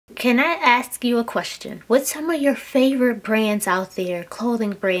Can I ask you a question? What's some of your favorite brands out there?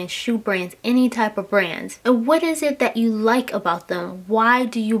 Clothing brands, shoe brands, any type of brands. And what is it that you like about them? Why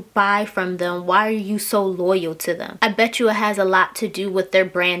do you buy from them? Why are you so loyal to them? I bet you it has a lot to do with their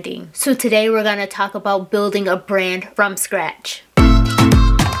branding. So today we're going to talk about building a brand from scratch.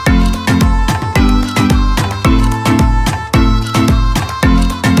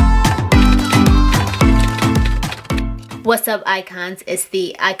 What's up, icons? It's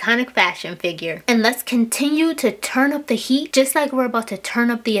the Iconic Fashion Figure, and let's continue to turn up the heat just like we're about to turn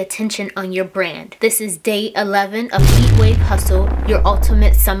up the attention on your brand. This is day 11 of Heatwave Hustle, your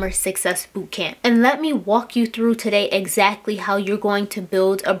ultimate summer success bootcamp. And let me walk you through today exactly how you're going to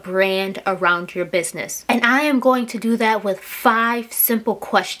build a brand around your business. And I am going to do that with 5 simple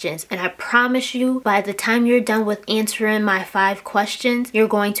questions, and I promise you by the time you're done with answering my 5 questions, you're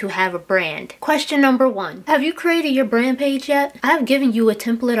going to have a brand. Question number 1. Have you created your brand page yet? I've given you a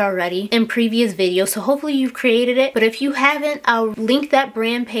template already in previous videos, so hopefully you've created it. But if you haven't, I'll link that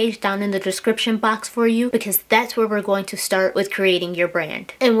brand page down in the description box for you, because that's where we're going to start with creating your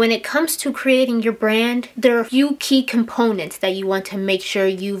brand. And when it comes to creating your brand, there are a few key components that you want to make sure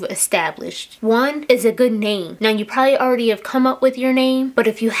you've established. One is a good name. Now, you probably already have come up with your name, but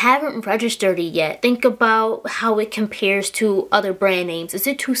if you haven't registered it yet, think about how it compares to other brand names. Is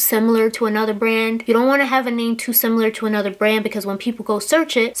it too similar to another brand? You don't want to have a name too similar to another brand, because when people go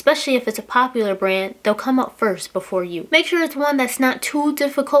search it, especially if it's a popular brand, they'll come up first before you. Make sure it's one that's not too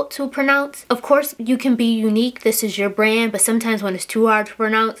difficult to pronounce. Of course, you can be unique. This is your brand, but sometimes when it's too hard to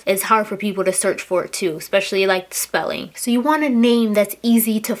pronounce, it's hard for people to search for it too, especially like the spelling. So you want a name that's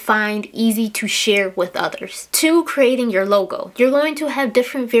easy to find, easy to share with others. 2, creating your logo. You're going to have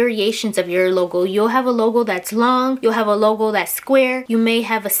different variations of your logo. You'll have a logo that's long, you'll have a logo that's square, you may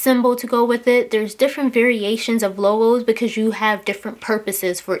have a symbol to go with it. There's different variations of logos because you have different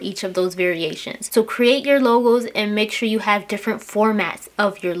purposes for each of those variations. So create your logos and make sure you have different formats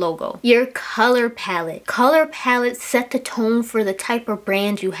of your logo. Your color palette. Color palettes set the tone for the type of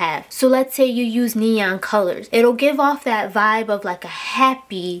brand you have. So let's say you use neon colors. It'll give off that vibe of like a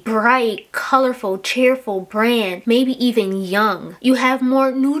happy, bright, colorful, cheerful brand, maybe even young. You have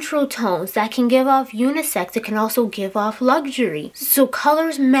more neutral tones that can give off unisex. It can also give off luxury. So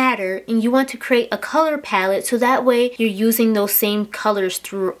colors matter, and you want to create a color palette so that way you're using those same colors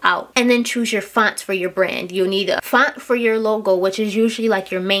throughout. And then choose your fonts for your brand. You'll need a font for your logo, which is usually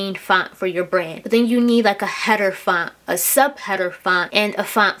like your main font for your brand. But then you need like a header font, a sub-header font, and a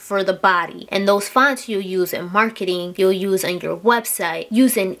font for the body. And those fonts you'll use in marketing, you'll use on your website,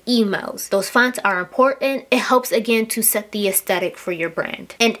 use in emails. Those fonts are important. It helps again to set the aesthetic for your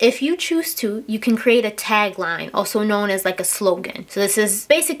brand. And if you choose to, you can create a tagline, also known as like a slogan. So this is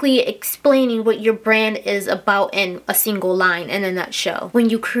basically explaining what your brand is about in a single line, in a nutshell. When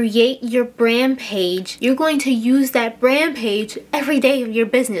you create your brand page, you're going to use that brand page every day of your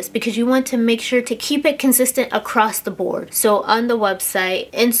business, because you want to make sure to keep it consistent across the board. So on the website,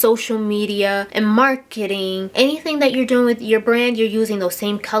 in social media, in marketing, anything that you're doing with your brand, you're using those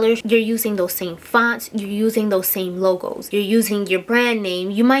same colors, you're using those same fonts, you're using those same logos, you're using your brand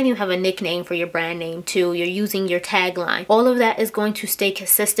name. You might even have a nickname for your brand name too. You're using your tagline. All of that is going to stay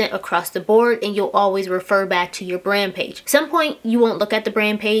consistent across the board, and you'll always refer back to your brand page. Some point you won't look at the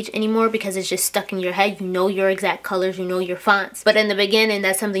brand page anymore because it's just stuck in your head. You know your exact colors, you know your fonts, but in the beginning,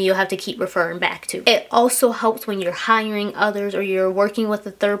 that's something you'll have to keep referring back to. It also helps when you're hiring others or you're working with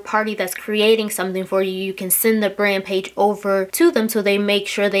a third party that's creating something for you. You can send the brand page over to them so they make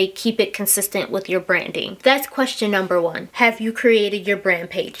sure they keep it consistent with your branding. That's question number 1. Have you created your brand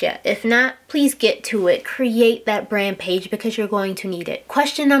page yet? If not, please get to it. Create that brand page because you're going to need it.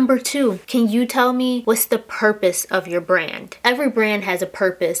 Question number 2. Can you tell me what's the purpose of your brand? Every brand has a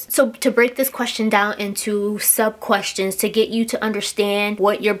purpose. So to break this question down into sub questions to get you to understand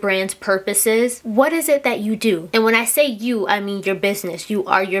what your brand's purpose is, what is it that you do? And when I say you, I mean your business. You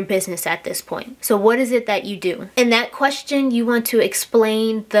are your business at this point. So what is it that you do? In that question, you want to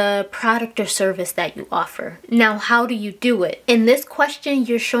explain the product or service that you offer. Now, how do you do it? In this question,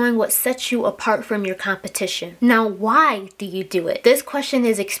 you're showing what sets you apart from your competition. Now, why do you do it? This question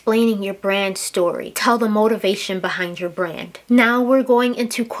is explaining your brand story. Tell the motivation behind your brand. Now we're going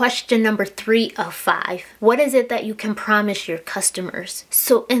into question number 3 of 5. What is it that you can promise your customers?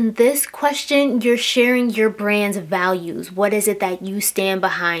 So in this question, you're sharing your brand's values. What is it that you stand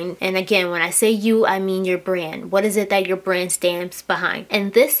behind? And again, when I say you, I mean your brand. What is it that your brand stands behind?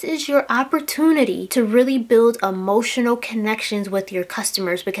 And this is your opportunity to really build emotional connections with your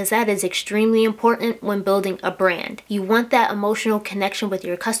customers, because that is extremely important when building a brand. You want that emotional connection with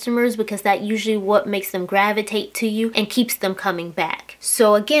your customers because that usually what makes them gravitate gravitate to you and keeps them coming back.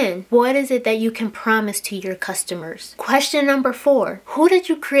 So again, what is it that you can promise to your customers? Question number 4, who did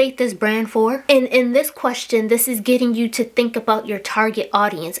you create this brand for? And in this question, this is getting you to think about your target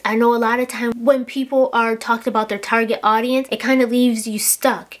audience. I know a lot of times when people are talking about their target audience, it kind of leaves you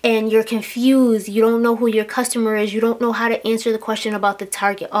stuck and you're confused. You don't know who your customer is. You don't know how to answer the question about the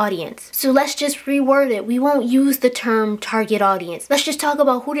target audience. So let's just reword it. We won't use the term target audience. Let's just talk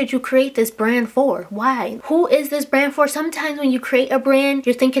about who did you create this brand for? Why? Who is this brand for? Sometimes when you create a brand,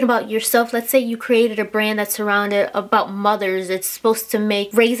 you're thinking about yourself. Let's say you created a brand that's surrounded about mothers. It's supposed to make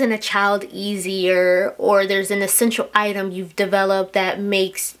raising a child easier, or there's an essential item you've developed that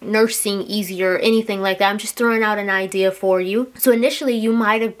makes nursing easier, or anything like that. I'm just throwing out an idea for you. So initially you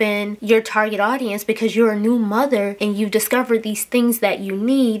might have been your target audience because you're a new mother and you've discovered these things that you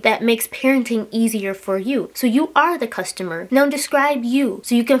need that makes parenting easier for you. So you are the customer. Now describe you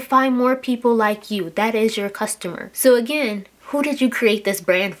so you can find more people like you. That is your customer. So again, who did you create this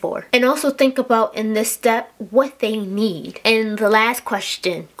brand for? And also think about in this step what they need. And the last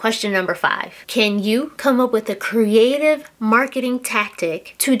question, question number 5. Can you come up with a creative marketing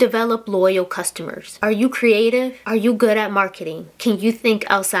tactic to develop loyal customers? Are you creative? Are you good at marketing? Can you think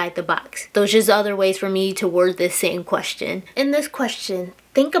outside the box? Those are just other ways for me to word this same question. In this question,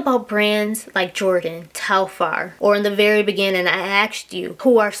 think about brands like Jordan, Telfar, or in the very beginning I asked you,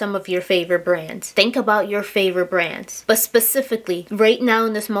 who are some of your favorite brands? Think about your favorite brands. But specifically, right now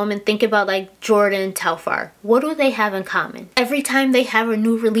in this moment, think about like Jordan, Telfar. What do they have in common? Every time they have a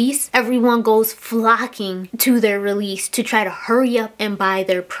new release, everyone goes flocking to their release to try to hurry up and buy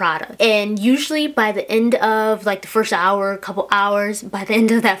their product. And usually by the end of like the first hour, couple hours, by the end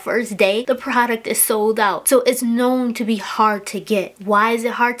of that first day, the product is sold out. So it's known to be hard to get. Why is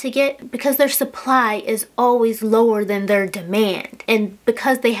it hard to get? Because their supply is always lower than their demand, and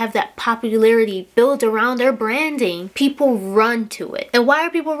because they have that popularity built around their branding, people run to it. And why are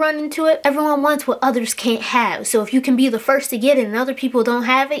people running to it? Everyone wants what others can't have. So if you can be the first to get it and other people don't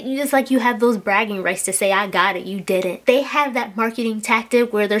have it, you just like you have those bragging rights to say I got it, you didn't. They have that marketing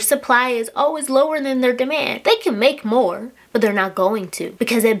tactic where their supply is always lower than their demand. They can make more, but they're not going to,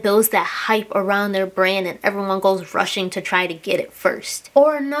 because it builds that hype around their brand and everyone goes rushing to try to get it first.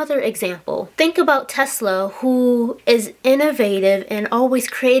 Or another example, think about Tesla, who is innovative and always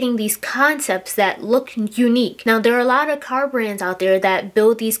creating these concepts that look unique. Now there are a lot of car brands out there that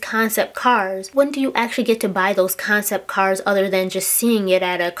build these concept cars. When do you actually get to buy those concept cars other than just seeing it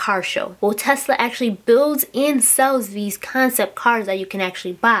at a car show? Well, Tesla actually builds and sells these concept cars that you can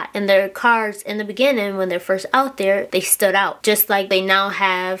actually buy. And their cars in the beginning, when they're first out there, they stood out. Just like they now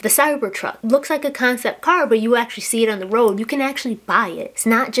have the Cybertruck. Looks like a concept car, but you actually see it on the road. You can actually buy it. It's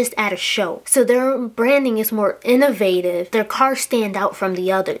not just at a show. So their branding is more innovative. Their cars stand out from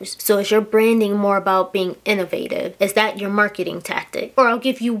the others. So is your branding more about being innovative? Is that your marketing tactic? Or I'll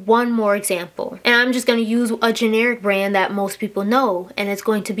give you one more example. And I'm just going to use a generic brand that most people know, and it's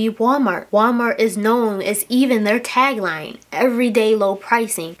going to be Walmart. Walmart is known as even their tagline, everyday low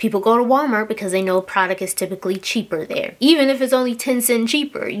pricing. People go to Walmart because they know product is typically cheaper there. Even if it's only 10 cents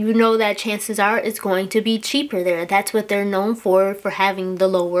cheaper, you know that chances are it's going to be cheaper there. That's what they're known for having the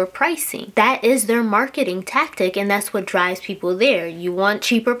lower pricing. That is their marketing tactic, and that's what drives people there. You want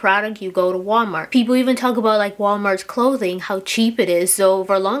cheaper product, you go to Walmart. People even talk about like Walmart's clothing, how cheap it is. So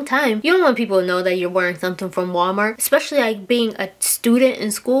for a long time, you don't want people to know that you're wearing something from Walmart, especially like being a student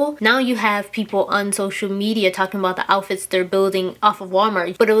in school. Now you have people on social media talking about the outfits they're building off of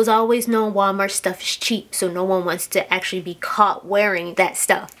Walmart, but it was always known Walmart stuff is cheap, so no one wants to actually be caught wearing that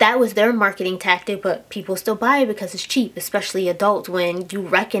stuff. That was their marketing tactic, but people still buy it because it's cheap, especially adults, when you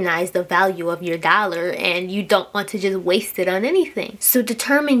recognize the value of your dollar and you don't want to just waste it on anything. So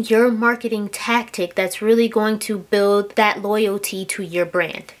determine your marketing tactic that's really going to build that loyalty to your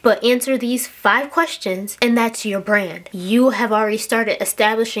brand. But answer these 5 questions and that's your brand. You have already started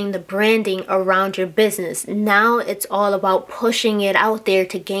establishing the branding around your business. Now it's all about pushing it out there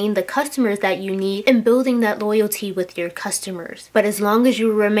to gain the customers that you need and building that loyalty with your customers. But as long as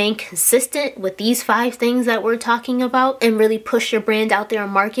you remain consistent with these 5 things that we're talking about and really push your brand out there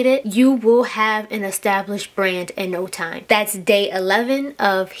and market it, you will have an established brand in no time. That's day 11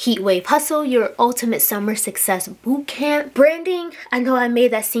 of Heatwave Hustle, your ultimate summer success bootcamp. Branding, I know I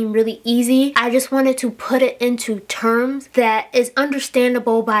made that seem really easy. I just wanted to put it into terms that is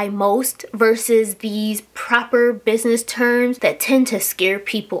understandable by most versus these proper business terms that tend to scare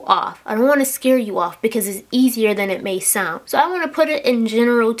people off. I don't want to scare you off because it's easier than it may sound. So I want to put it in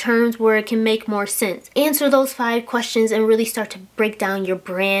general terms where it can make more sense. Answer those 5 questions and really start to break down your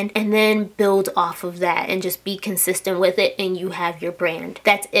brand, and then build off of that and just be consistent with it, and you have your brand.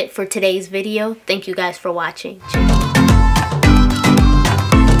 That's it for today's video. Thank you guys for watching. Cheers.